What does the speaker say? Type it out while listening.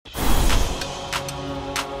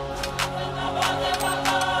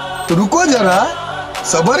रुको जरा,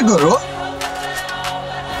 सब्र करो।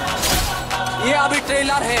 ये अभी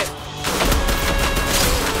ट्रेलर है।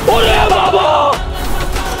 बोले बाबा।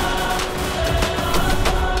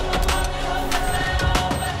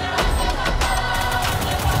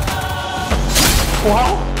 वाह।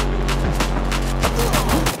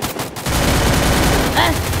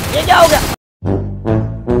 ये क्या हो गया?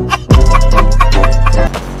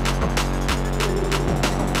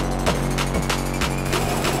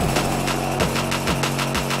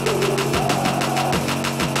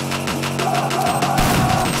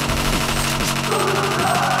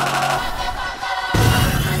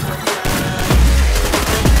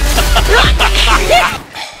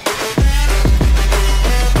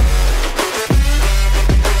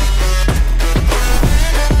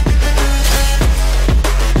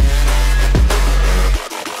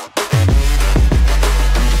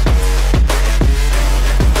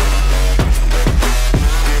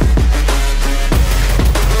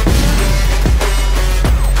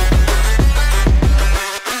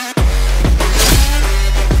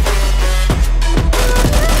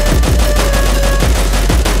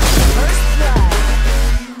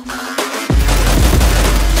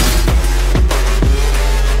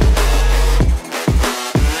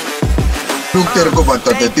 रुक, तेरे को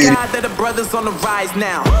बताते तेरी brothers on the rise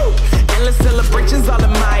now. Endless celebrations all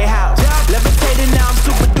in my house. Levitating now, I'm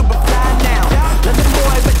super duper fly now. Let the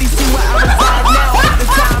boys let these see where I reside now. Put the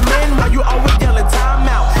time in while you always yelling time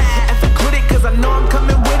out. And for critic, cause I know I'm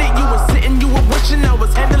coming with it. You were sitting, you were wishing I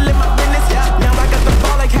was handling my business. Now I got the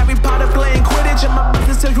ball like Harry Potter playing Quidditch. And my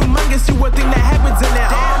business is humongous, you would think that happens in there.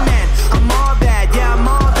 Damn man, I'm all that, yeah I'm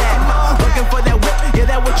all that. Looking for that whip, yeah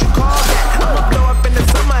that what you call that. I'ma blow up in the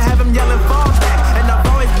summer, have him yelling fall back. And I've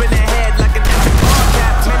always been ahead like an epic ball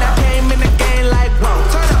cap. Man, I came in the game like whoa.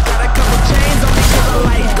 Got a couple chains on me cause the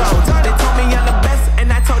light go. They told me I'm the best and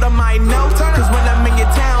I told them I know. Cause when I'm in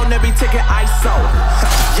your town, every ticket I sold.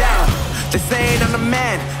 Yeah, they saying I'm the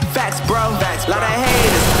man. Facts bro, lot of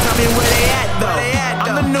haters. Tell me where they at though.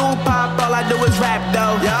 I'm the new pop, all I do is rap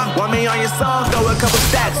though. Want me on your song, throw a couple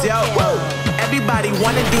stacks, yo. Everybody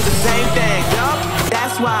wanna do the same thing, yo.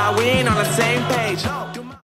 That's why we ain't on the same page.